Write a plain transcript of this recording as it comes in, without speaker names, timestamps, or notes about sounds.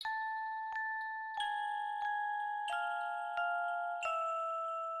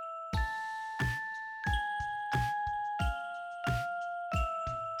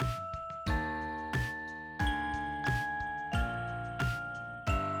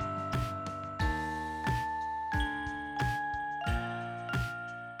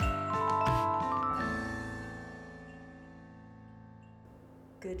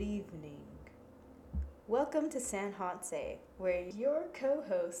Welcome to San Jose, where your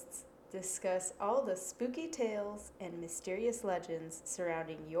co-hosts discuss all the spooky tales and mysterious legends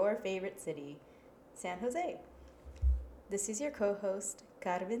surrounding your favorite city, San Jose. This is your co-host,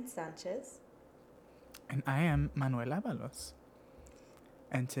 Carmen Sanchez. And I am Manuel Avalos.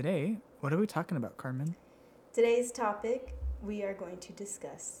 And today, what are we talking about, Carmen? Today's topic, we are going to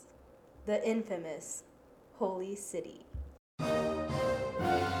discuss the infamous Holy City.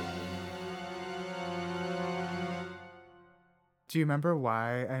 Do you remember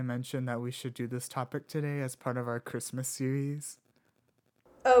why I mentioned that we should do this topic today as part of our Christmas series?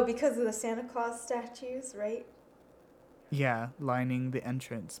 Oh, because of the Santa Claus statues, right? Yeah, lining the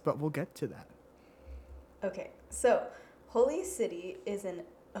entrance, but we'll get to that. Okay, so Holy City is an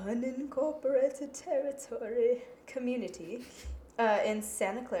unincorporated territory community in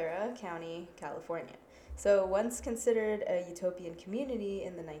Santa Clara County, California. So once considered a utopian community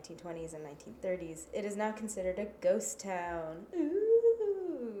in the 1920s and 1930s, it is now considered a ghost town.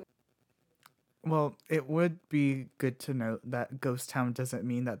 Ooh. Well, it would be good to note that ghost town doesn't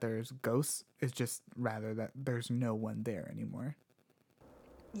mean that there's ghosts. It's just rather that there's no one there anymore.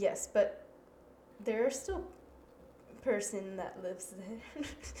 Yes, but there are still person that lives there.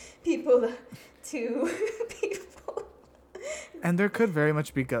 Two people. And there could very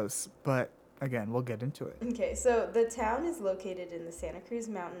much be ghosts, but again, we'll get into it. Okay, so the town is located in the Santa Cruz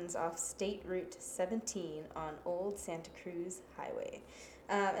Mountains off State Route 17 on Old Santa Cruz Highway.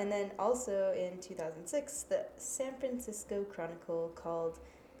 And then also in 2006, the San Francisco Chronicle called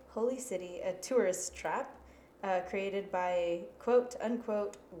Holy City a tourist trap created by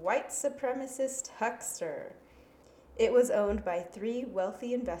quote-unquote white supremacist huckster. It was owned by 3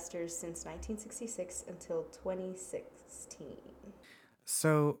 wealthy investors since 1966 until 2016.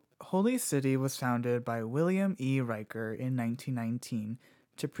 So, Holy City was founded by William E. Riker in 1919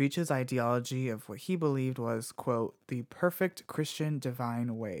 to preach his ideology of what he believed was, quote, the perfect Christian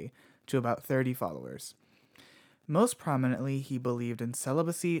divine way to about 30 followers. Most prominently, he believed in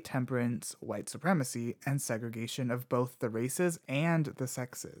celibacy, temperance, white supremacy, and segregation of both the races and the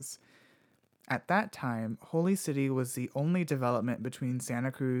sexes. At that time, Holy City was the only development between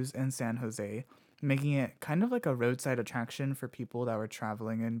Santa Cruz and San Jose, making it kind of like a roadside attraction for people that were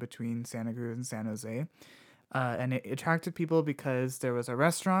traveling in between Santa Cruz and San Jose. And it attracted people because there was a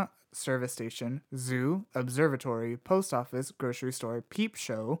restaurant, service station, zoo, observatory, post office, grocery store, peep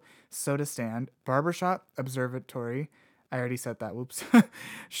show, soda stand, barbershop, observatory, I already said that, whoops,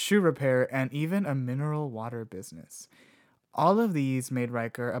 shoe repair, and even a mineral water business. All of these made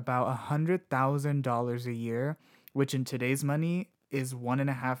Riker about $100,000 a year, which in today's money is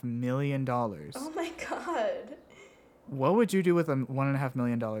 $1.5 million. Oh my god. What would you do with $1.5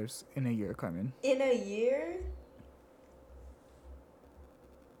 million in a year, Carmen? In a year?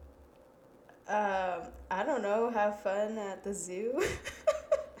 I don't know, have fun at the zoo.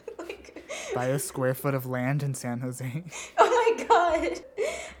 Buy a square foot of land in San Jose. Oh my god.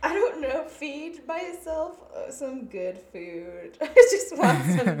 I don't know, feed myself some good food. I just want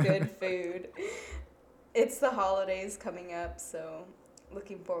some good food. It's the holidays coming up, so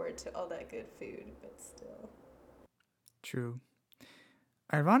looking forward to all that good food, but still. True.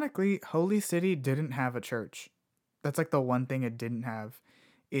 Ironically, Holy City didn't have a church. That's like the one thing it didn't have.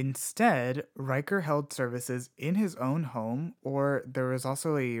 Instead, Riker held services in his own home, or there was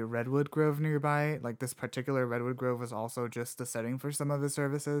also a redwood grove nearby. Like this particular redwood grove was also just the setting for some of his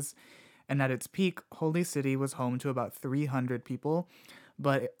services. And at its peak, Holy City was home to about 300 people.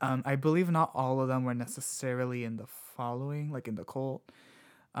 But I believe not all of them were necessarily in the following, like in the cult.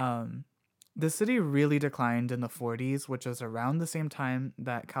 The city really declined in the 40s, which was around the same time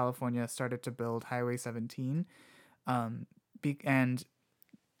that California started to build Highway 17. And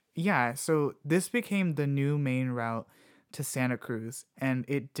yeah, so this became the new main route to Santa Cruz, and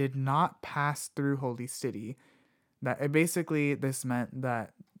it did not pass through Holy City. This meant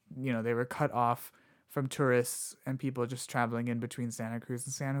that, they were cut off from tourists and people just traveling in between Santa Cruz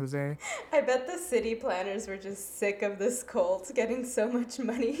and San Jose. I bet the city planners were just sick of this cult getting so much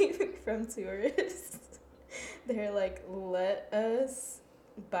money from tourists. They're like, let us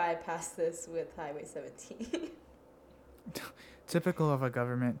bypass this with Highway 17. Typical of a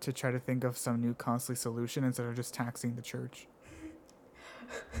government to try to think of some new costly solution instead of just taxing the church.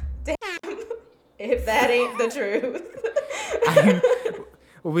 Damn, if that ain't the truth.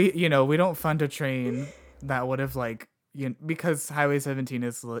 We don't fund a train that would have because Highway 17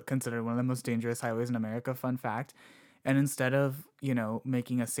 is considered one of the most dangerous highways in America, fun fact. And instead of,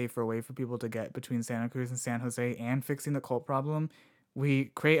 making a safer way for people to get between Santa Cruz and San Jose and fixing the cult problem, we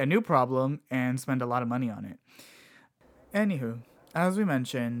create a new problem and spend a lot of money on it. Anywho, As we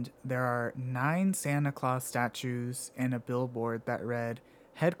mentioned, there are 9 Santa Claus statues and a billboard that read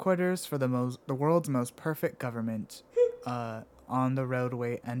 "Headquarters for the world's most perfect government" on the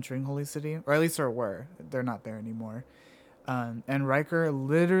roadway entering Holy City, or at least there were. They're not there anymore. And Riker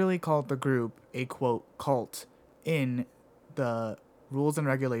literally called the group a quote cult in the rules and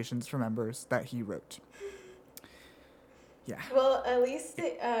regulations for members that he wrote. Yeah. Well, at least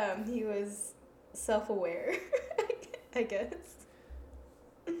he was self-aware, I guess.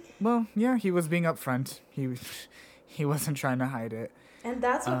 Well, yeah, he was being upfront. He wasn't trying to hide it. And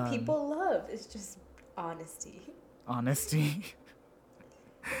that's what people love. It's just honesty. Honesty.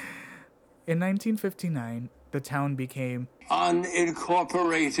 In 1959, the town became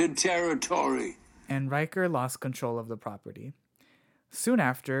unincorporated territory, and Riker lost control of the property. Soon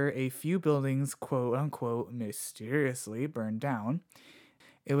after, a few buildings, quote unquote, mysteriously burned down.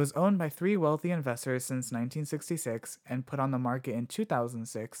 It was owned by 3 wealthy investors since 1966 and put on the market in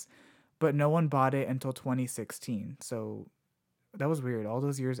 2006, but no one bought it until 2016. So that was weird. All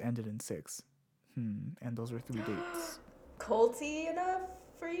those years ended in 6. And those were 3 dates. Culty enough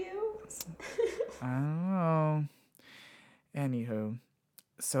for you? I don't know. Anywho,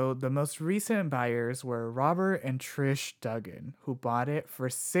 so the most recent buyers were Robert and Trish Duggan, who bought it for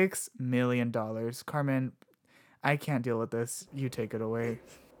 $6 million. Carmen, I can't deal with this. You take it away.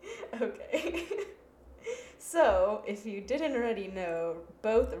 Okay. So, if you didn't already know,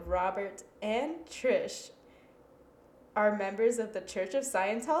 both Robert and Trish are members of the Church of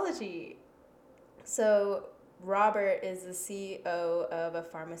Scientology. So, Robert is the CEO of a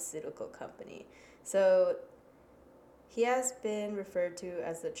pharmaceutical company. So, he has been referred to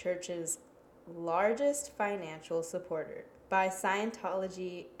as the church's largest financial supporter by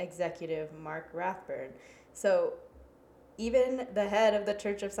Scientology executive Mark Rathburn. So, even the head of the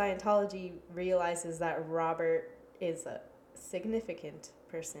Church of Scientology realizes that Robert is a significant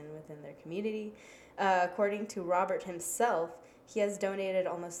person within their community. According to Robert himself, he has donated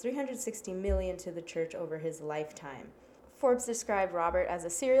almost $360 million to the church over his lifetime. Forbes described Robert as a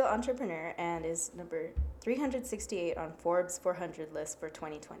serial entrepreneur and is number 368 on Forbes 400 list for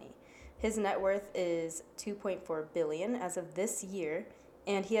 2020. His net worth is $2.4 billion as of this year,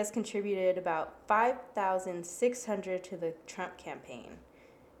 and he has contributed about $5,600 to the Trump campaign,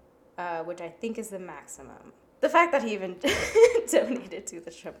 which I think is the maximum. The fact that he even donated to the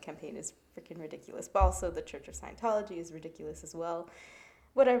Trump campaign is freaking ridiculous. But also the Church of Scientology is ridiculous as well.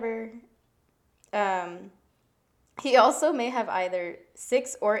 Whatever. He also may have either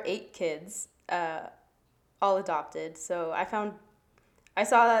 6 or 8 kids, all adopted. So I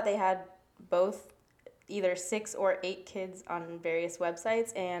saw that they had both either 6 or 8 kids on various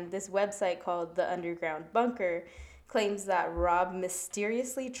websites, and this website called The Underground Bunker claims that Rob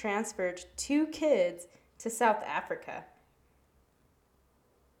mysteriously transferred 2 kids to South Africa.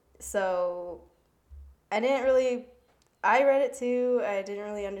 So I read it too. I didn't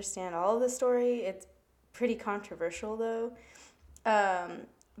really understand all of the story. It's pretty controversial though.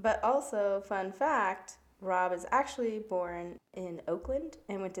 But also, fun fact, Rob is actually born in Oakland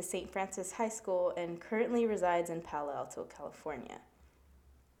and went to St. Francis High School and currently resides in Palo Alto, California.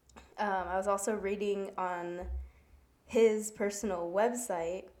 I was also reading on his personal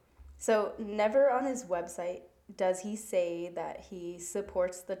website. So never on his website does he say that he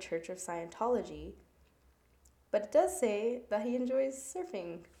supports the Church of Scientology, but it does say that he enjoys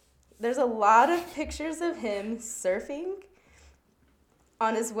surfing. There's a lot of pictures of him surfing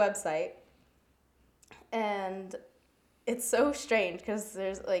on his website. And it's so strange because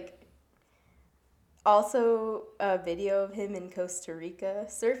there's also a video of him in Costa Rica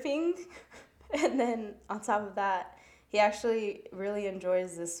surfing. And then on top of that, he actually really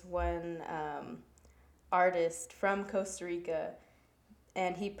enjoys this one artist from Costa Rica.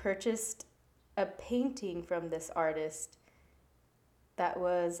 And he purchased a painting from this artist that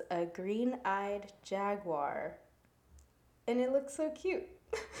was a green-eyed jaguar. And it looked so cute.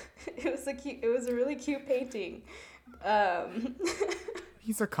 It was a really cute painting.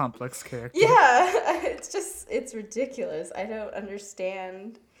 He's a complex character. Yeah, it's ridiculous. I don't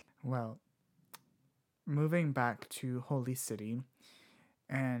understand. Well, moving back to Holy City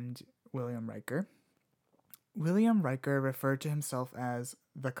and William Riker. William Riker referred to himself as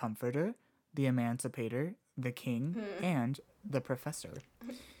the Comforter, the Emancipator, the King, and the Professor.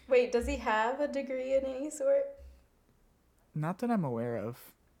 Wait, does he have a degree in any sort? Not that I'm aware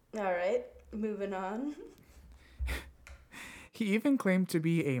of. All right, moving on. He even claimed to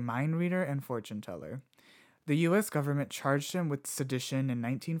be a mind reader and fortune teller. The U.S. government charged him with sedition in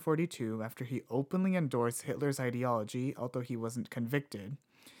 1942 after he openly endorsed Hitler's ideology, although he wasn't convicted.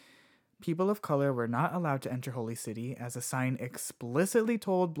 People of color were not allowed to enter Holy City, as a sign explicitly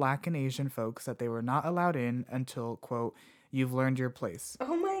told Black and Asian folks that they were not allowed in until, quote, "you've learned your place."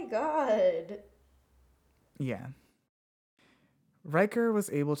 Oh my god. Yeah. Riker was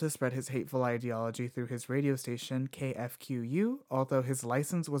able to spread his hateful ideology through his radio station, KFQU, although his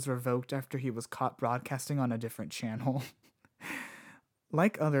license was revoked after he was caught broadcasting on a different channel.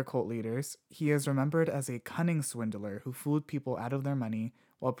 Like other cult leaders, he is remembered as a cunning swindler who fooled people out of their money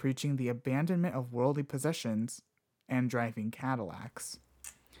while preaching the abandonment of worldly possessions and driving Cadillacs.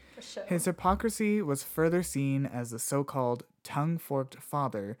 For sure. His hypocrisy was further seen as the so-called tongue-forked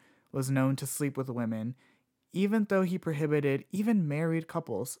father was known to sleep with women, even though he prohibited even married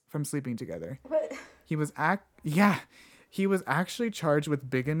couples from sleeping together. What? He was he was actually charged with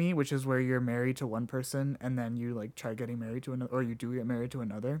bigamy, which is where you're married to one person and then you like try getting married to another, or you do get married to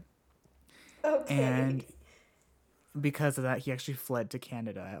another. Okay. And because of that, he actually fled to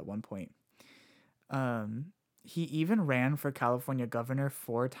Canada at one point. He even ran for California governor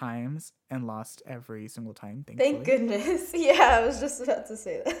 4 times and lost every single time, thankfully. Thank goodness. Yeah, I was just about to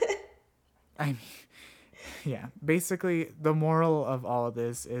say that. I mean, yeah. Basically, the moral of all of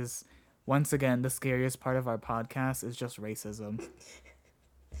this is, once again, the scariest part of our podcast is just racism.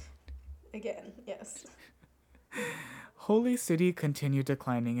 Again, yes. Holy City continued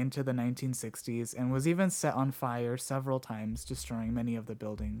declining into the 1960s and was even set on fire several times, destroying many of the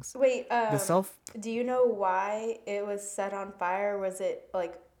buildings. Wait, The do you know why it was set on fire? Was it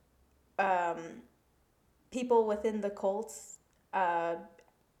like people within the cults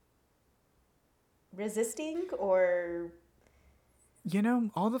resisting, or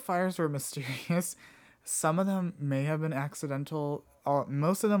all the fires were mysterious. Some of them may have been accidental.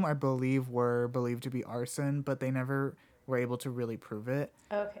 Most of them, I believe, were believed to be arson, but they never were able to really prove it.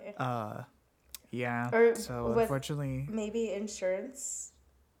 okay, Yeah. or So with unfortunately, maybe insurance?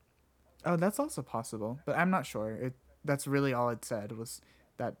 oh, that's also possible, but I'm not sure. That's really all it said, was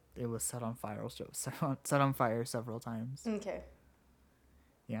that it was set on fire. Set on fire several times. Okay.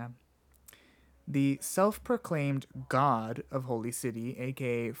 Yeah. The self-proclaimed God of Holy City,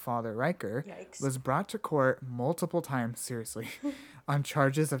 aka Father Riker, Yikes. was brought to court multiple times, seriously, on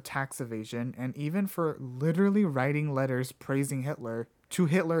charges of tax evasion and even for literally writing letters praising Hitler to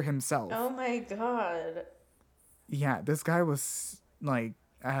Hitler himself. Oh my god. Yeah, this guy was like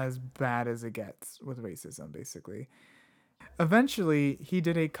as bad as it gets with racism, basically. Eventually, he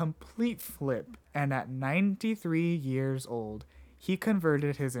did a complete flip, and at 93 years old, he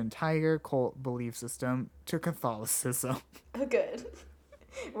converted his entire cult belief system to Catholicism. Oh, good.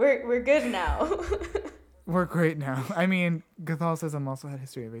 We're good now. We're great now. I mean, Catholicism also had a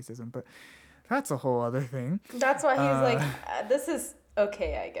history of racism, but that's a whole other thing. That's why he's like, this is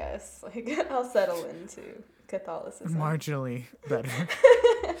okay, I guess. Like, I'll settle into Catholicism. Marginally better.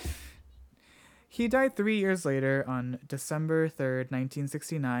 He died 3 years later on December 3rd,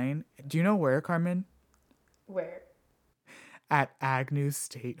 1969. Do you know where, Carmen? Where? At Agnew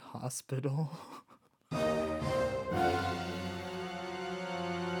State Hospital.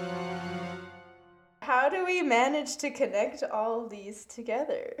 How do we manage to connect all these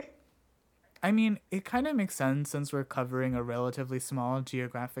together? I mean, it kind of makes sense since we're covering a relatively small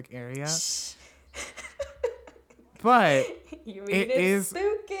geographic area. But You mean it it's is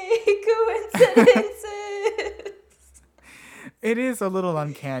spooky coincidences? it is a little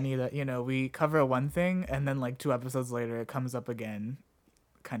uncanny that, we cover one thing and then like 2 episodes later it comes up again,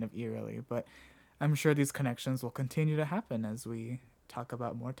 kind of eerily. But I'm sure these connections will continue to happen as we talk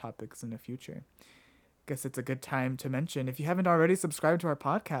about more topics in the future. Guess it's a good time to mention, if you haven't already subscribed to our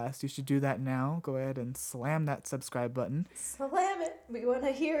podcast, you should do that now. Go ahead and slam that subscribe button. Slam it. We want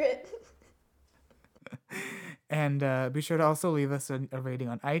to hear it. And be sure to also leave us a rating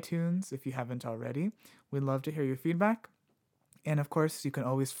on iTunes if you haven't already. We'd love to hear your feedback. And of course, you can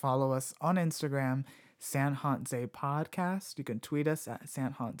always follow us on Instagram, Sanhantze Podcast. You can tweet us at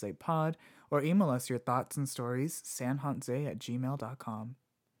Sanhantze Pod or email us your thoughts and stories, sanhantze@gmail.com.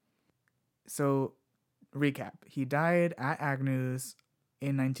 So, recap. He died at Agnews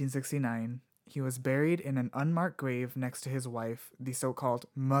in 1969. He was buried in an unmarked grave next to his wife, the so-called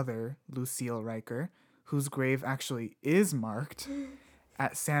mother, Lucille Riker, whose grave actually is marked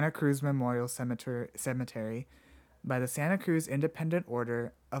at Santa Cruz Memorial Cemetery by the Santa Cruz Independent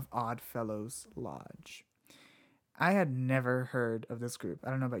Order of Odd Fellows Lodge. I had never heard of this group. I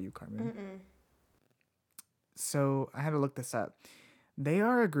don't know about you, Carmen. Mm-mm. So I had to look this up. They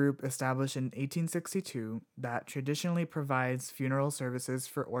are a group established in 1862 that traditionally provides funeral services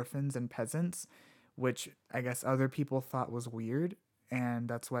for orphans and peasants, which I guess other people thought was weird, and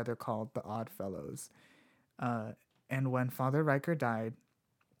that's why they're called the Odd Fellows. And when Father Riker died,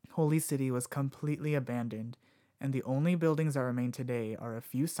 Holy City was completely abandoned, and the only buildings that remain today are a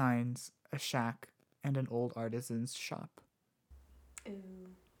few signs, a shack, and an old artisan's shop. Ooh,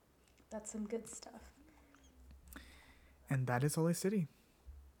 that's some good stuff. And that is Holy City.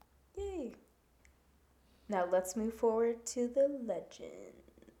 Yay. Now let's move forward to the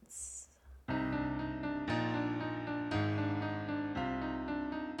legends.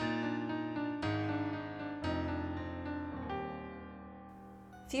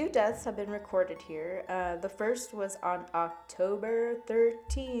 Few deaths have been recorded here. The first was on October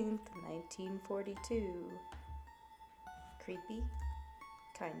 13th, 1942. Creepy?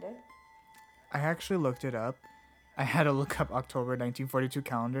 Kinda. I actually looked it up. I had to look up October 1942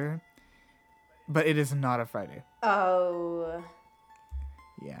 calendar, but it is not a Friday. Oh.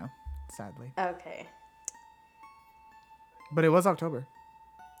 Yeah, sadly. Okay. But it was October.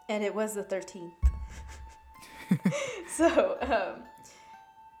 And it was the 13th. So,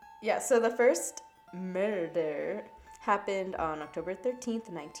 so the first murder happened on October 13th,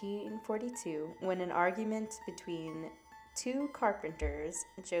 1942, when an argument between two carpenters,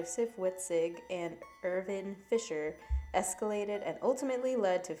 Joseph Witzig and Irvin Fisher, escalated and ultimately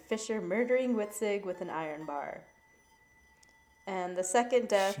led to Fisher murdering Witzig with an iron bar. And the second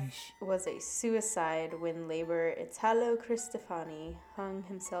death was a suicide when laborer Italo Cristofani hung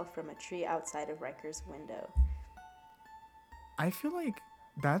himself from a tree outside of Riker's window. I feel like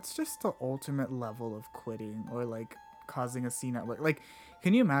that's just the ultimate level of quitting or like causing a scene at work. Like,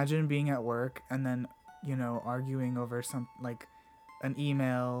 can you imagine being at work and then, you know, arguing over some like an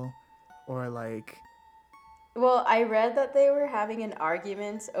email or like... Well, I read that they were having an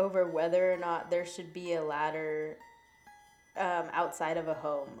argument over whether or not there should be a ladder outside of a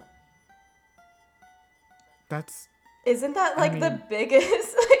home. Isn't that like the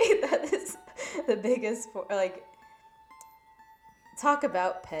biggest? Like, that is the biggest like. Talk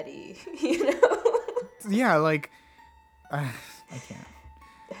about petty, you know? Yeah, like I can't.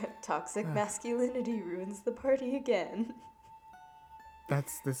 Toxic masculinity ruins the party again.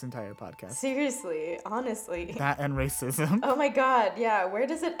 That's this entire podcast. Seriously, honestly. That and racism. Oh my god, yeah. Where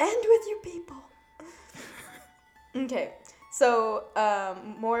does it end with you people? Okay, so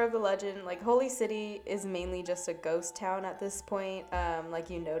more of the legend. Like, Holy City is mainly just a ghost town at this point.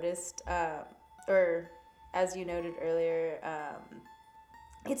 Like you noticed, or as you noted earlier,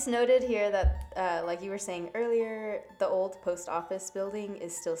 it's noted here that, like you were saying earlier, the old post office building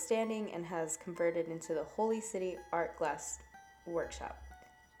is still standing and has converted into the Holy City Art Glass Workshop.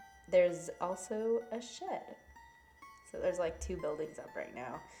 There's also a shed. So there's like 2 buildings up right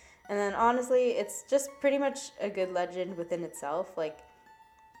now. And then honestly, it's just pretty much a good legend within itself. Like,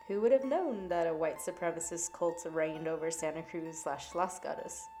 who would have known that a white supremacist cult reigned over Santa Cruz / Los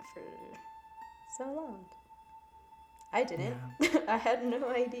Gatos for so long? I didn't. Yeah. I had no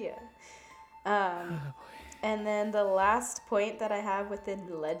idea. And then the last point that I have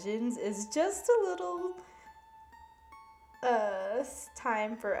within legends is just a little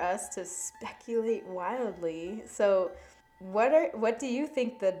time for us to speculate wildly. So what do you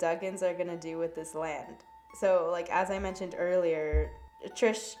think the Duggins are going to do with this land? So, like, as I mentioned earlier,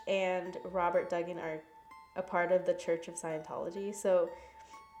 Trish and Robert Duggan are a part of the Church of Scientology. So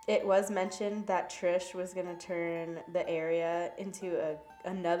it was mentioned that Trish was going to turn the area into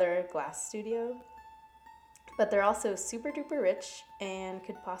another glass studio. But they're also super duper rich and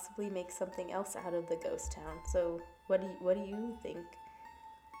could possibly make something else out of the ghost town. So what do you think?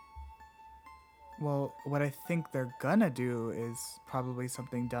 Well, what I think they're gonna do is probably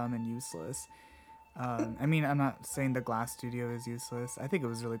something dumb and useless. I mean, I'm not saying the glass studio is useless. I think it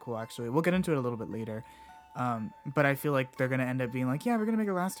was really cool, actually. We'll get into it a little bit later. But I feel like they're gonna end up being like, yeah, we're gonna make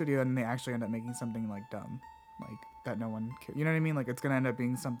a glass studio, and they actually end up making something like dumb, like that no one cares. You know what I mean? Like, it's gonna end up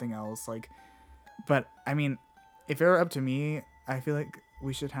being something else. Like, but I mean, if it were up to me, I feel like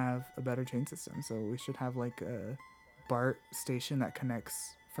we should have a better train system. So we should have like a BART station that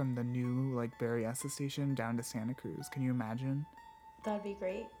connects from the new like Berryessa station down to Santa Cruz. Can you imagine? That'd be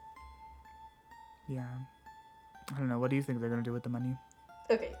great. Yeah. I don't know. What do you think they're going to do with the money?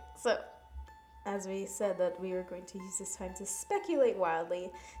 Okay, so as we said that we were going to use this time to speculate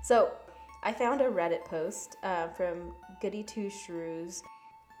wildly. So I found a Reddit post from Goody Two Shrews.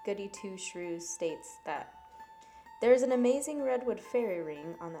 Goody Two Shrews states that there's an amazing redwood fairy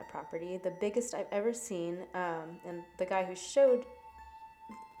ring on that property, the biggest I've ever seen, and the guy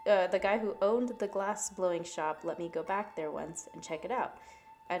who owned the glass blowing shop let me go back there once and check it out.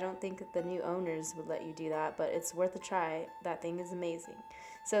 I don't think the new owners would let you do that, but it's worth a try. That thing is amazing.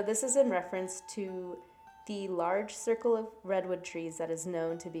 So this is in reference to the large circle of redwood trees that is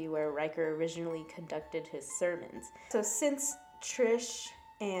known to be where Riker originally conducted his sermons. So since Trish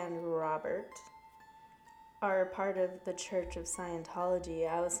and Robert are part of the Church of Scientology,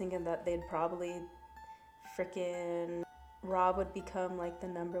 I was thinking that they'd probably frickin' Rob would become like the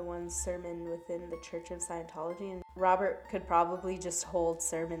number one sermon within the Church of Scientology, and Robert could probably just hold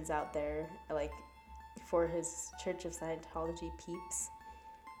sermons out there like for his Church of Scientology peeps.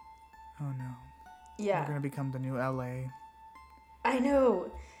 Oh no. Yeah. We're gonna become the new LA. I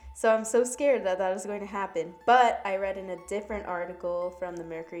know. So I'm so scared that that is going to happen. But I read in a different article from the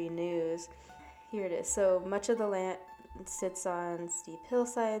Mercury News. Here it is. So much of the land sits on steep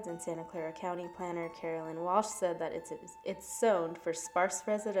hillsides in Santa Clara County. Planner Carolyn Walsh said that it's zoned for sparse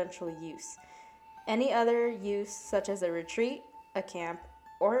residential use. Any other use, such as a retreat, a camp,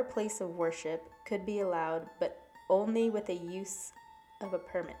 or a place of worship, could be allowed, but only with a use of a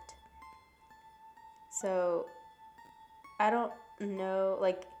permit. So I don't know,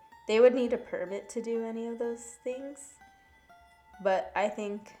 like, they would need a permit to do any of those things, but I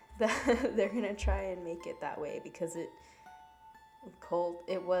think that they're gonna try and make it that way because it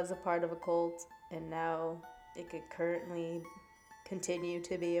was a part of a cult, and now it could currently continue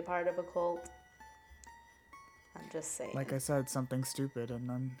to be a part of a cult. I'm just saying. Like I said, something stupid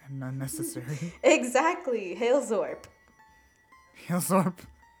and unnecessary. Exactly. Hail Zorp. Hail Zorp.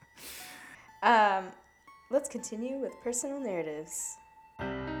 Let's continue with personal narratives.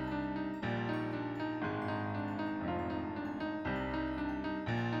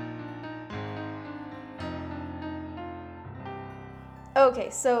 Okay,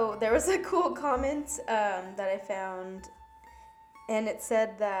 so there was a cool comment that I found, and it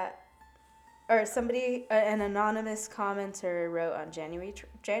said that, or somebody, an anonymous commenter wrote on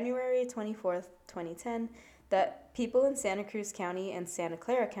January 24th, 2010, that people in Santa Cruz County and Santa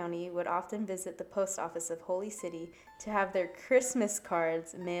Clara County would often visit the post office of Holy City to have their Christmas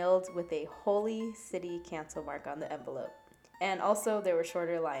cards mailed with a Holy City cancel mark on the envelope. And also there were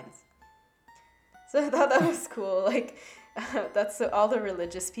shorter lines. So I thought that was cool. Like, that's so all the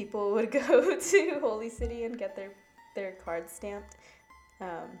religious people would go to Holy City and get their cards stamped.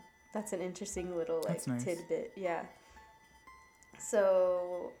 That's an interesting little like nice. tidbit. Yeah.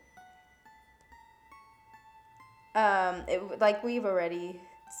 So like we've already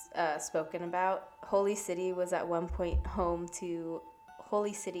spoken about, Holy City was at one point home to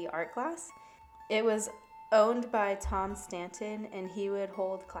Holy City Art Glass. It was owned by Tom Stanton, and he would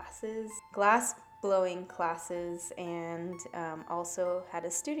hold classes, glass blowing classes, and also had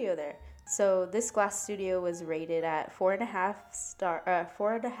a studio there. So this glass studio was rated at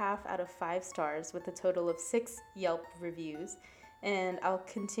 4.5 out of 5 stars with a total of 6 Yelp reviews. And I'll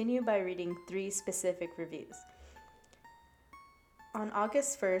continue by reading 3 specific reviews. On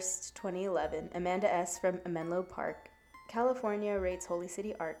August 1st, 2011, Amanda S. from Menlo Park, California rates Holy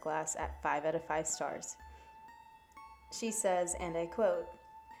City Art Glass at 5 out of 5 stars. She says, and I quote,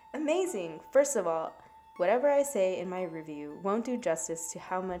 "Amazing! First of all, whatever I say in my review won't do justice to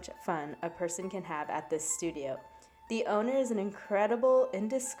how much fun a person can have at this studio. The owner is an incredible,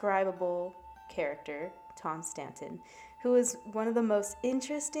 indescribable character, Tom Stanton, who is one of the most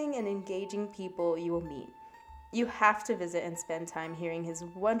interesting and engaging people you will meet. You have to visit and spend time hearing his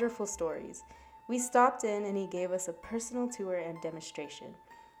wonderful stories. We stopped in and he gave us a personal tour and demonstration.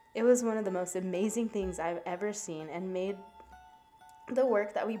 It was one of the most amazing things I've ever seen and made the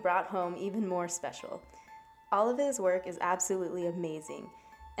work that we brought home even more special. All of his work is absolutely amazing,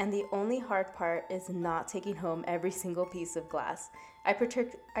 and the only hard part is not taking home every single piece of glass. I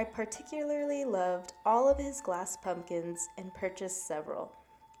particularly loved all of his glass pumpkins and purchased several.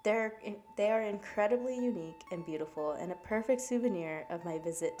 They are incredibly unique and beautiful and a perfect souvenir of my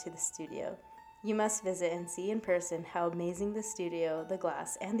visit to the studio. You must visit and see in person how amazing the studio, the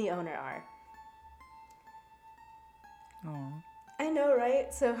glass, and the owner are." Aww. I know,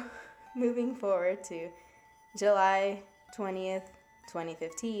 right? So moving forward to July 20th,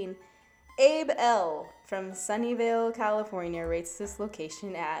 2015, Abe L. from Sunnyvale, California rates this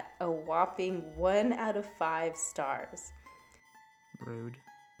location at a whopping 1 out of 5 stars. Rude.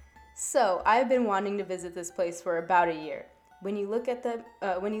 So I've been wanting to visit this place for about a year. When you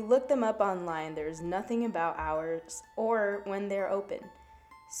look them up online, there's nothing about hours or when they're open.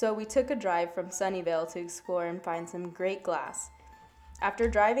 So we took a drive from Sunnyvale to explore and find some great glass. After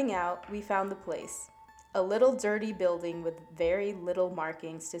driving out, we found the place. A little dirty building with very little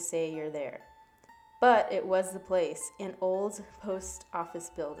markings to say you're there. But it was the place, an old post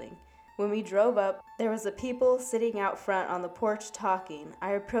office building. When we drove up, there was a people sitting out front on the porch talking.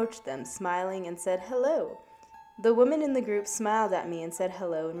 I approached them, smiling, and said hello. The woman in the group smiled at me and said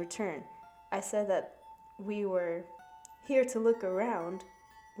hello in return. I said that we were here to look around.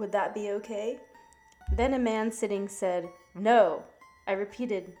 Would that be okay? Then a man sitting said, "No, I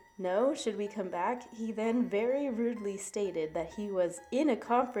repeated, "No, should we come back?" He then very rudely stated that he was in a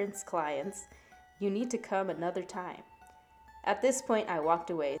conference, clients. "You need to come another time." At this point, I walked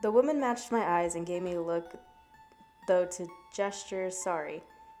away. The woman matched my eyes and gave me a look, though to gesture sorry.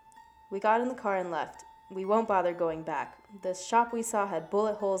 We got in the car and left. We won't bother going back. The shop we saw had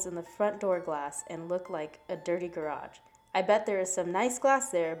bullet holes in the front door glass and looked like a dirty garage. I bet there is some nice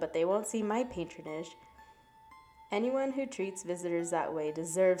glass there, but they won't see my patronage. Anyone who treats visitors that way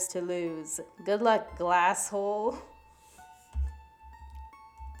deserves to lose. Good luck, glass hole.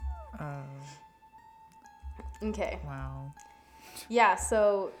 Okay. Wow. Yeah,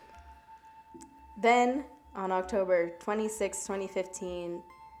 so then on October 26, 2015,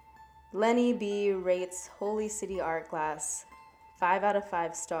 Lenny B rates Holy City Art Glass 5 out of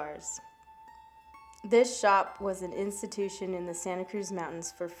 5 stars. This shop was an institution in the Santa Cruz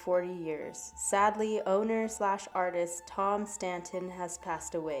Mountains for 40 years. Sadly, owner/artist Tom Stanton has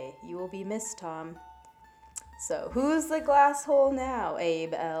passed away. You will be missed, Tom. So, who's the glass hole now,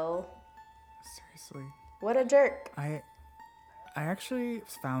 Abe L? Seriously. What a jerk. I actually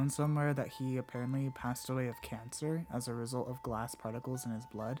found somewhere that he apparently passed away of cancer as a result of glass particles in his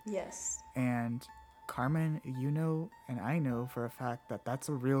blood. Yes. And Carmen, you know, and I know for a fact that that's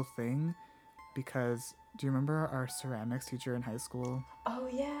a real thing, because do you remember our ceramics teacher in high school? Oh,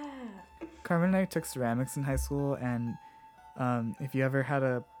 yeah. Carmen and I took ceramics in high school, and if you ever had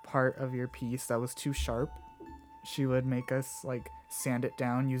a part of your piece that was too sharp, she would make us like sand it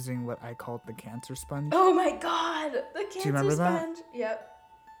down using what I called the cancer sponge. Oh my god! The cancer Do you remember sponge. that? Yep.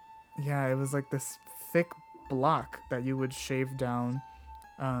 Yeah, it was like this thick block that you would shave down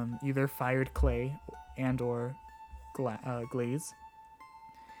either fired clay and or glaze.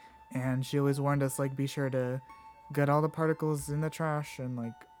 And she always warned us, like, be sure to get all the particles in the trash and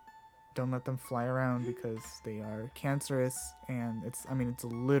like don't let them fly around because they are cancerous, and it's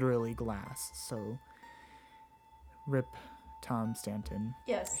literally glass. So rip Tom Stanton.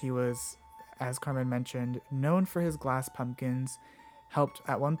 Yes. He was, as Carmen mentioned, known for his glass pumpkins, helped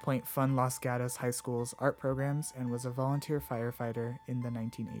at one point fund Los Gatos High School's art programs, and was a volunteer firefighter in the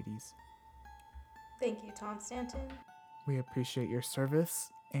 1980s. Thank you, Tom Stanton. We appreciate your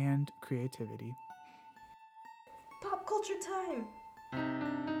service and creativity. Pop culture time!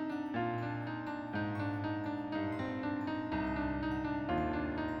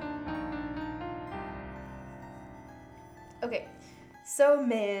 Okay, so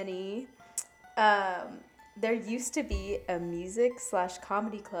Manny, there used to be a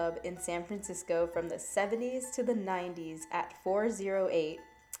music/comedy club in San Francisco from the 70s to the 90s at 408,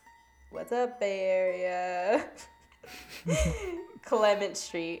 what's up, Bay Area, Clement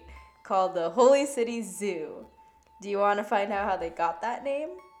Street, called the Holy City Zoo. Do you want to find out how they got that name?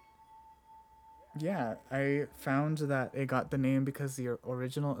 Yeah, I found that it got the name because the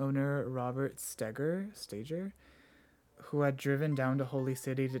original owner, Robert Stager, who had driven down to Holy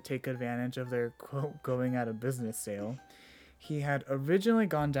City to take advantage of their, quote, going out of business sale. He had originally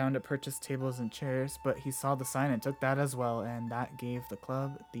gone down to purchase tables and chairs, but he saw the sign and took that as well, and that gave the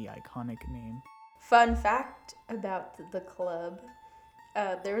club the iconic name. Fun fact about the club,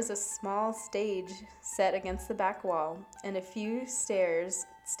 there was a small stage set against the back wall, and a few stairs,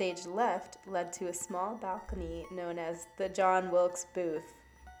 stage left, led to a small balcony known as the John Wilkes booth.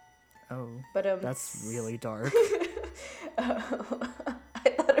 Oh, But that's really dark. Oh, I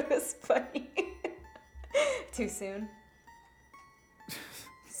thought it was funny. Too soon?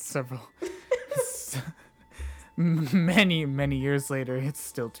 Many years later, it's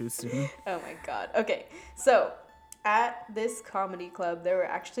still too soon. Oh my god. Okay, so at this comedy club, there were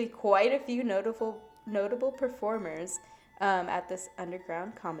actually quite a few notable performers at this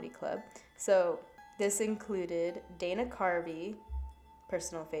underground comedy club. So this included Dana Carvey,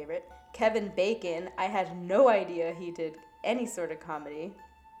 personal favorite, Kevin Bacon, I had no idea he did any sort of comedy,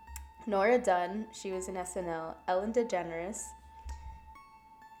 Nora Dunn, she was in SNL, Ellen DeGeneres,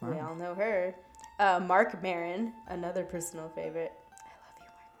 we all know her, Mark Maron, another personal favorite, I love you,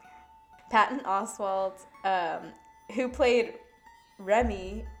 Mark Maron, Patton Oswalt, who played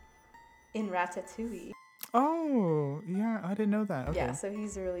Remy in Ratatouille. Oh, yeah, I didn't know that. Okay. Yeah, so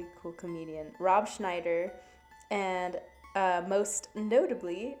he's a really cool comedian. Rob Schneider, and most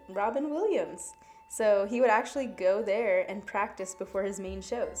notably, Robin Williams. So he would actually go there and practice before his main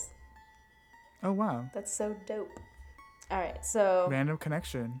shows. Oh, wow. That's so dope. All right, so... Random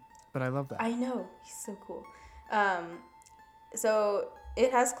connection, but I love that. I know. He's so cool. So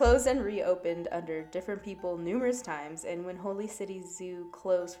it has closed and reopened under different people numerous times, and when Holy City Zoo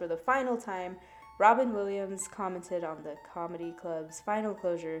closed for the final time, Robin Williams commented on the comedy club's final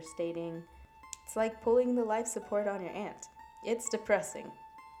closure, stating, "It's like pulling the life support on your aunt." It's depressing.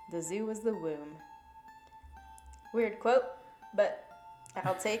 The zoo was the womb. Weird quote, but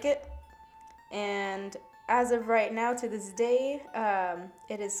I'll take it. And as of right now, to this day,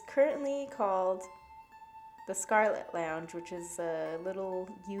 it is currently called the Scarlet Lounge, which is a little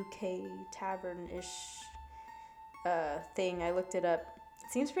UK tavern-ish thing. I looked it up.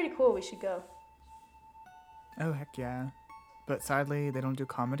 It seems pretty cool. We should go. Oh, heck yeah. But sadly, they don't do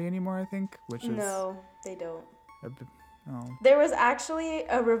comedy anymore, I think, which is... No, they don't. Oh. There was actually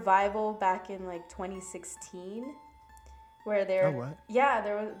a revival back in like 2016 where they're... Oh, what? Yeah,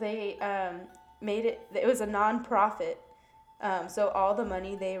 they made it... It was a non-profit. So all the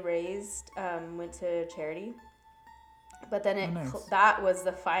money they raised went to charity. But then nice. That was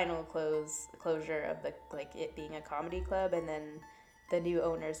the final closure of the it being a comedy club, and then the new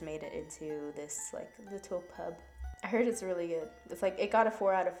owners made it into this like little pub. I heard it's really good. It's like it got a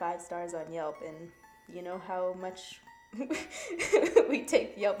 4 out of 5 stars on Yelp, and you know how much we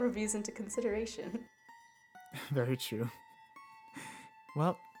take Yelp reviews into consideration. Very true.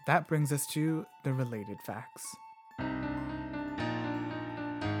 Well, that brings us to the related facts.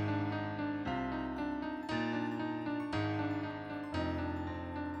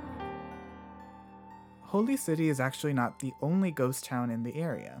 Holy City is actually not the only ghost town in the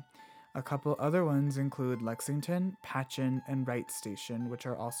area. A couple other ones include Lexington, Patchen, and Wright Station, which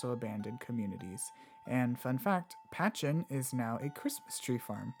are also abandoned communities. And fun fact, Patchen is now a Christmas tree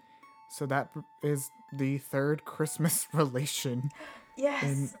farm. So that is the third Christmas relation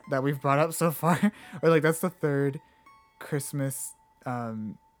Yes. that we've brought up so far. Or like that's the third Christmas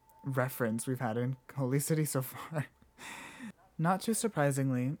reference we've had in Holy City so far. Not too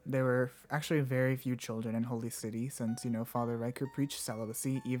surprisingly, there were actually very few children in Holy City since, Father Riker preached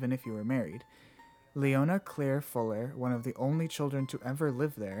celibacy even if you were married. Leona Claire Fuller, one of the only children to ever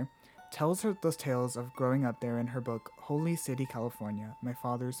live there, tells her those tales of growing up there in her book Holy City, California, My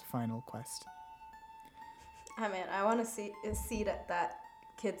Father's Final Quest. Oh man, I want to see a seat at that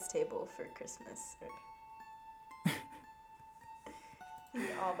kids' table for Christmas. You're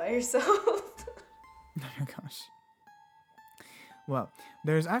all by yourself. Oh my gosh. Well,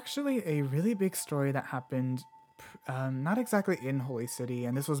 there's actually a really big story that happened, not exactly in Holy City,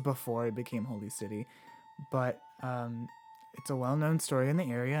 and this was before it became Holy City, but it's a well-known story in the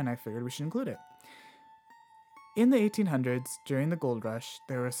area, and I figured we should include it. In the 1800s, during the gold rush,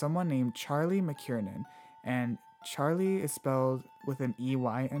 there was someone named Charlie McKiernan, and Charlie is spelled with an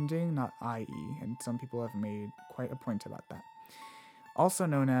EY ending, not IE, and some people have made quite a point about that. Also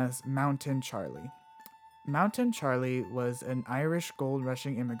known as Mountain Charlie. Mountain Charlie was an Irish gold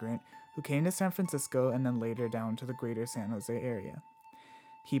rushing immigrant who came to San Francisco and then later down to the greater San Jose area.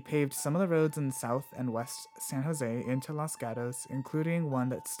 He paved some of the roads in South and West San Jose into Los Gatos, including one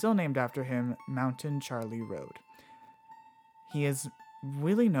that's still named after him, Mountain Charlie Road. He is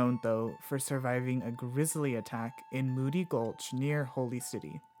really known, though, for surviving a grizzly attack in Moody Gulch near Holy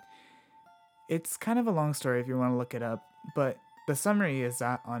City. It's kind of a long story if you want to look it up, but the summary is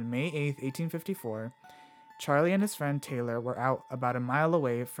that on May 8th, 1854, Charlie and his friend Taylor were out about a mile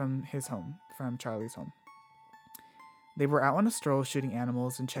away from Charlie's home. They were out on a stroll shooting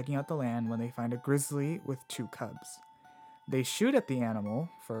animals and checking out the land when they find a grizzly with 2 cubs. They shoot at the animal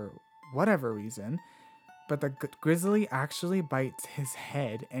for whatever reason, but the grizzly actually bites his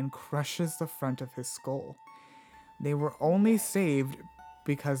head and crushes the front of his skull. They were only saved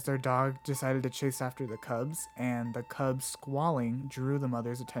because their dog decided to chase after the cubs, and the cubs squalling drew the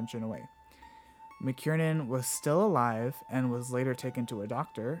mother's attention away. McKiernan was still alive and was later taken to a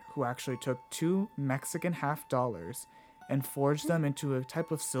doctor who actually took 2 Mexican half dollars and forged them into a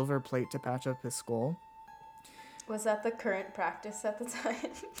type of silver plate to patch up his skull. Was that the current practice at the time?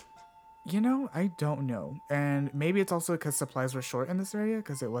 I don't know. And maybe it's also because supplies were short in this area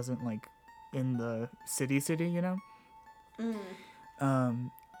because it wasn't like in the city,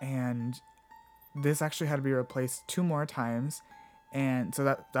 And this actually had to be replaced 2 more times. And so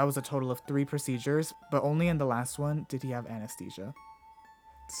that was a total of 3 procedures, but only in the last one did he have anesthesia.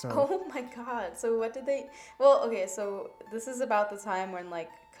 So. Oh my god. So what did they... Well, okay, so this is about the time when, like,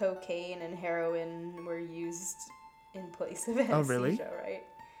 cocaine and heroin were used in place of anesthesia, really? right?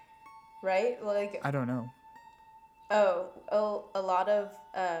 Right? Like... I don't know. Oh, a lot of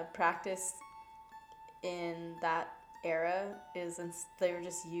practice in that era is they would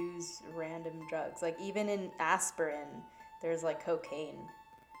just use random drugs. Like, even in aspirin, there's, like, cocaine.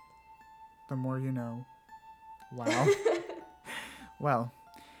 The more you know. Wow. Well,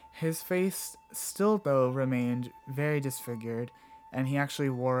 his face still, though, remained very disfigured, and he actually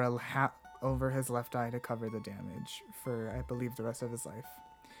wore a hat over his left eye to cover the damage for, I believe, the rest of his life.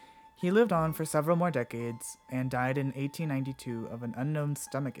 He lived on for several more decades and died in 1892 of an unknown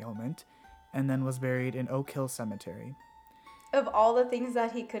stomach ailment, and then was buried in Oak Hill Cemetery. Of all the things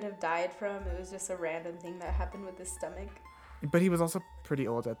that he could have died from, it was just a random thing that happened with his stomach. But he was also pretty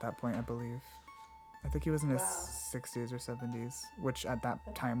old at that point, I believe. I think he was in his Wow. 60s or 70s, which at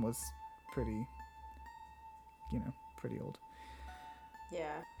that time was pretty, pretty old.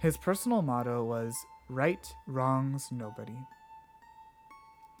 Yeah. His personal motto was, right wrongs nobody.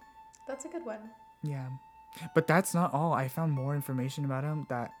 That's a good one. Yeah. But that's not all. I found more information about him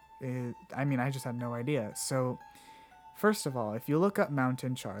that is, I just had no idea. So, first of all, if you look up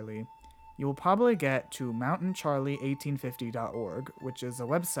Mountain Charlie, you will probably get to mountaincharlie1850.org, which is a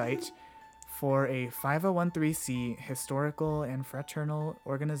website for a 501c historical and fraternal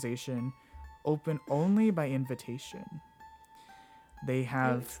organization open only by invitation. They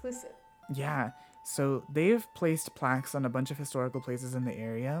have... Exclusive. Yeah. So they've placed plaques on a bunch of historical places in the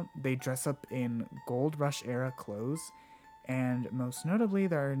area. They dress up in Gold Rush era clothes, and most notably,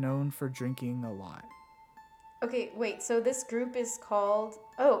 they're known for drinking a lot. Okay, wait, so this group is called...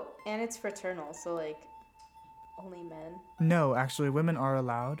 Oh, and it's fraternal, so, like, only men. No, actually, women are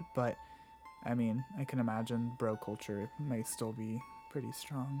allowed, but, I can imagine bro culture may still be pretty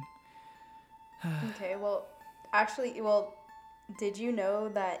strong. Okay, well, did you know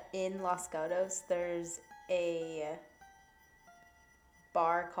that in Los Gatos there's a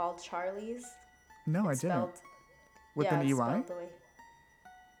bar called Charlie's? No, It's I didn't. spelled- With yeah, an it's EY? spelled the way...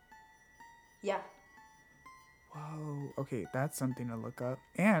 Yeah. Whoa. Okay, that's something to look up.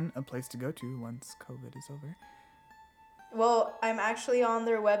 And a place to go to once COVID is over. Well, I'm actually on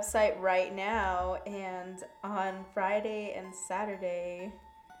their website right now, and on Friday and Saturday,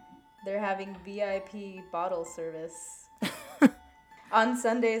 they're having VIP bottle service. On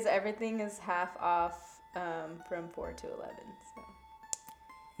Sundays, everything is half off from 4 to 11. So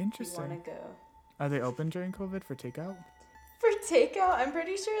if you Interesting. want to go. Are they open during COVID for takeout? For takeout, I'm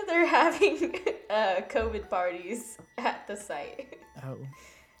pretty sure they're having COVID parties at the site. Oh.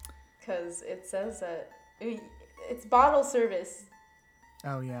 Because it says that it's bottle service.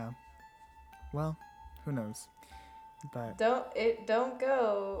 Oh, yeah. Well, who knows? But Don't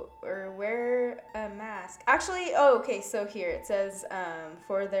go or wear a mask. Actually, okay, so here it says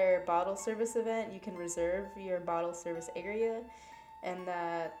for their bottle service event, you can reserve your bottle service area, and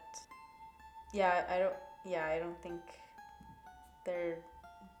that I don't think they're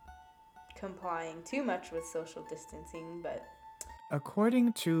complying too much with social distancing, but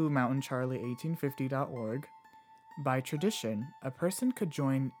according to mountaincharlie1850.org, by tradition, a person could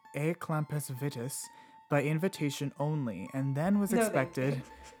join E Clampus Vitus by invitation only, and then was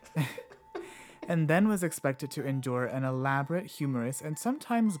expected to endure an elaborate, humorous, and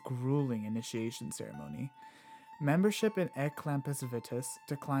sometimes grueling initiation ceremony. Membership in E Clampus Vitus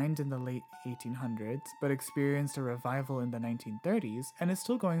declined in the late 1800s, but experienced a revival in the 1930s and is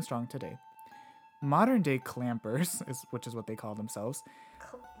still going strong today. Modern-day clampers, which is what they call themselves.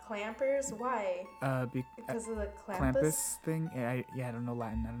 Clampers? Why? Because of the Clampus thing? I don't know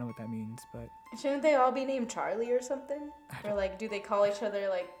Latin. I don't know what that means, but... Shouldn't they all be named Charlie or something? Or, like, do they call each other,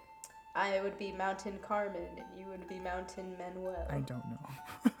 like, I would be Mountain Carmen and you would be Mountain Manuel? I don't know.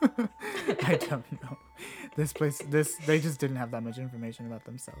 I don't know. They just didn't have that much information about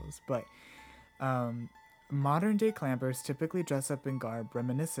themselves. But modern-day clampers typically dress up in garb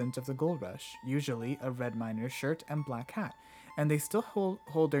reminiscent of the gold rush, usually a red miner's shirt and black hat. And they still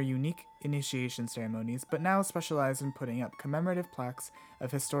hold their unique initiation ceremonies, but now specialize in putting up commemorative plaques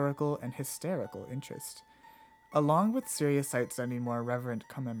of historical and hysterical interest. Along with serious sites that need more reverent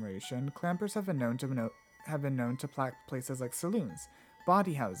commemoration, clampers have been known to plaque places like saloons,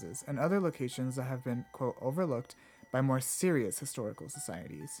 bawdy houses, and other locations that have been, quote, overlooked by more serious historical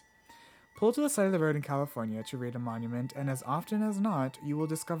societies. Pull to the side of the road in California to read a monument, and as often as not, you will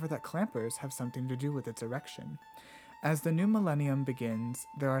discover that clampers have something to do with its erection. As the new millennium begins,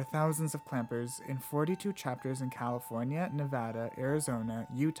 there are thousands of clampers in 42 chapters in California, Nevada, Arizona,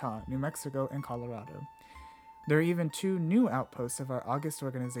 Utah, New Mexico, and Colorado. There are even 2 new outposts of our August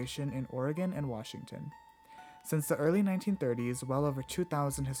organization in Oregon and Washington. Since the early 1930s, well over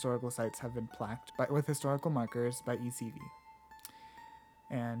 2,000 historical sites have been plaqued with historical markers by ECV.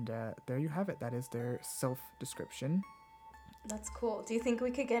 And there you have it. That is their self-description. That's cool. Do you think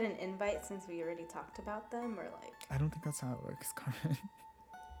we could get an invite since we already talked about them, or like? I don't think that's how it works, Carmen.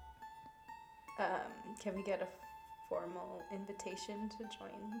 Can we get a formal invitation to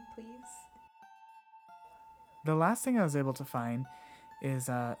join, please? The last thing I was able to find is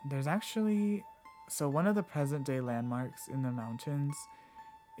there's actually... So one of the present-day landmarks in the mountains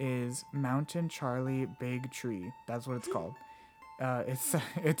is Mountain Charlie Big Tree. That's what it's called. It's a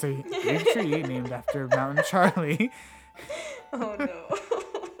big tree named after Mountain Charlie. Oh no.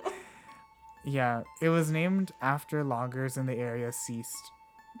 Yeah, it was named after loggers in the area ceased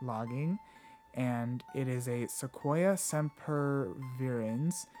logging, and it is a Sequoia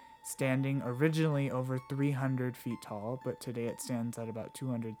sempervirens, standing originally over 300 feet tall, but today it stands at about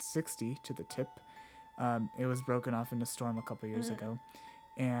 260 to the tip. It was broken off in a storm a couple years ago,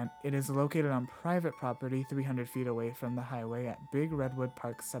 and it is located on private property 300 feet away from the highway at Big Redwood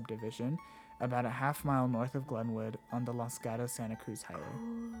Park subdivision, about a half-mile north of Glenwood on the Los Gatos Santa Cruz Highway.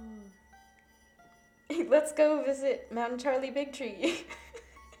 Let's go visit Mountain Charlie Big Tree.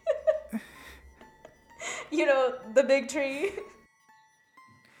 You know, the big tree.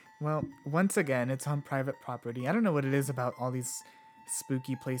 Well, once again, it's on private property. I don't know what it is about all these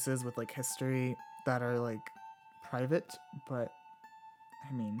spooky places with like history that are like private, but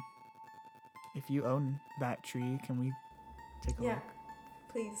I mean, if you own that tree, can we take a Yeah. look?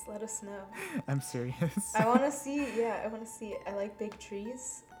 Please let us know. I'm serious. I want to see. Yeah, I want to see. I like big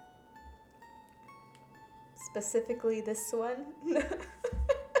trees. Specifically this one.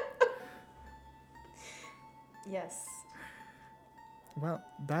 Yes. Well,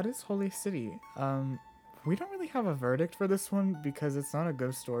 that is Holy City. We don't really have a verdict for this one because it's not a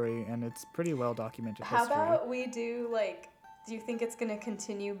ghost story and it's pretty well documented How history. about we do like? Do you think it's gonna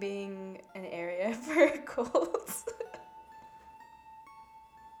continue being an area for cults?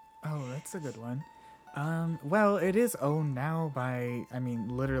 Oh, that's a good one. Well, it is owned now by, I mean,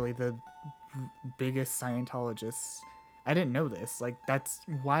 literally the biggest Scientologists. I didn't know this. Like, that's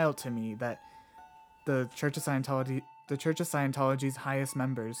wild to me that the Church of Scientology's highest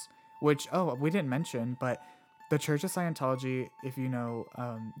members, which, oh, we didn't mention, but the Church of Scientology, if you know,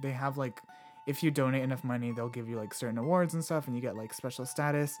 they have like, if you donate enough money, they'll give you like certain awards and stuff, and you get like special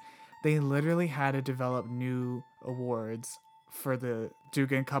status. They literally had to develop new awards for the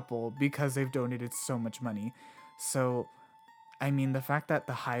Dugan couple because they've donated so much money. So, I mean, the fact that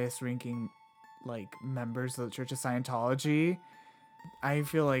the highest ranking like members of the Church of Scientology, I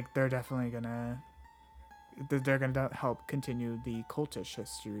feel like they're gonna help continue the cultish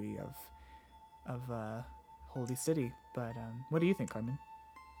history of Holy City. But what do you think, Carmen?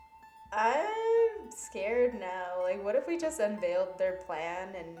 I'm scared now. Like, what if we just unveiled their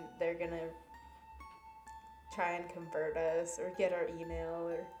plan and they're gonna try and convert us or get our email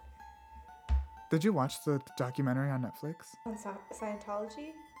or Did you watch the documentary on Netflix? on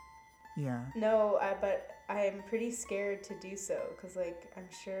Scientology? Yeah. No, but I'm pretty scared to do so because, like, I'm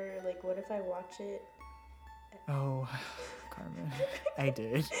sure, like, what if I watch it Oh, Carmen, I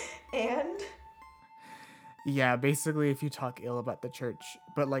did. and Yeah, basically, if you talk ill about the church,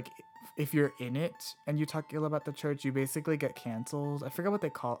 but like if you're in it and you talk ill about the church, you basically get canceled. I forget what they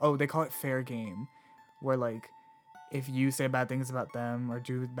call. Oh, they call it fair game, where like if you say bad things about them or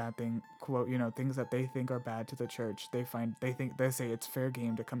do bad thing, quote, you know, things that they think are bad to the church, they say it's fair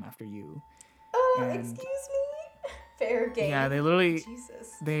game to come after you. And excuse me, fair game. yeah, they literally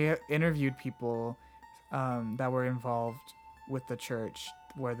Jesus. they interviewed people that were involved with the church,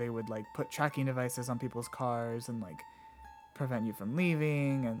 where they would like put tracking devices on people's cars and like prevent you from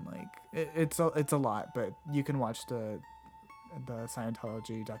leaving, and like it's a lot. But you can watch the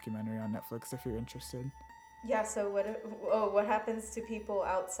Scientology documentary on Netflix if you're interested. Yeah. So what happens to people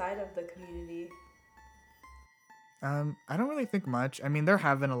outside of the community? I don't really think much. I mean, there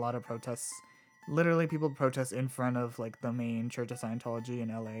have been a lot of protests. Literally, people protest in front of like the main Church of Scientology in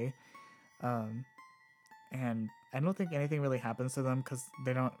LA. And I don't think anything really happens to them because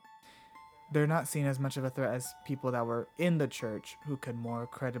they're not seen as much of a threat as people that were in the church who could more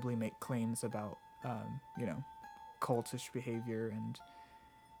credibly make claims about, you know, cultish behavior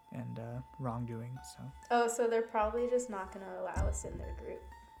and wrongdoing. So. Oh, so they're probably just not gonna allow us in their group.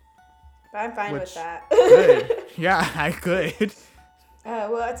 But I'm fine with that. Good. Yeah, I could.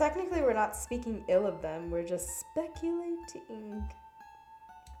 Well, technically we're not speaking ill of them. We're just speculating.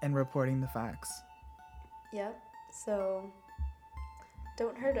 And reporting the facts. Yep. So,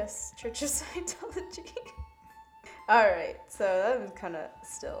 don't hurt us, Church of Scientology. All right. So that was kind of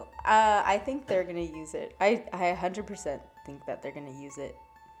still. I think they're gonna use it. I 100% think that they're gonna use it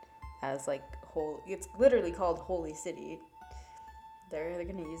as like It's literally called Holy City. They're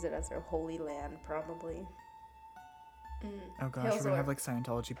gonna use it as their holy land, probably. Oh gosh, we're gonna have like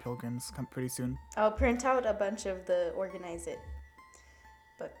Scientology pilgrims come pretty soon. I'll print out a bunch of the Organize It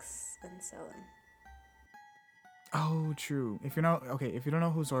books and sell them. Oh, true. If you don't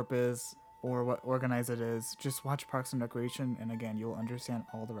know who Zorp is or what Organize It is, just watch Parks and Recreation, and again, you'll understand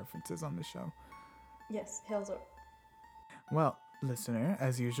all the references on the show. Yes, hail Zorp. Well, listener,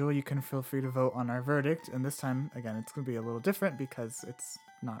 as usual, you can feel free to vote on our verdict. And this time, again, it's going to be a little different because it's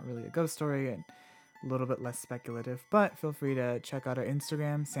not really a ghost story and a little bit less speculative. But feel free to check out our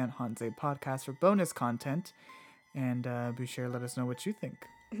Instagram, San Jose Podcast, for bonus content. And be sure to let us know what you think.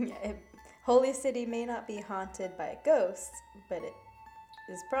 Holy City may not be haunted by ghosts, but it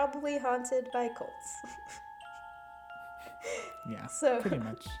is probably haunted by cults. Yeah, So, pretty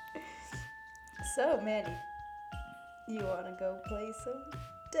much. So, Manny, you want to go play some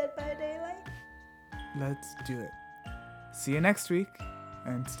Dead by Daylight? Let's do it. See you next week,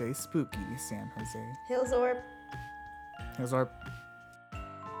 and stay spooky, San Jose. Hills Orb. Here's our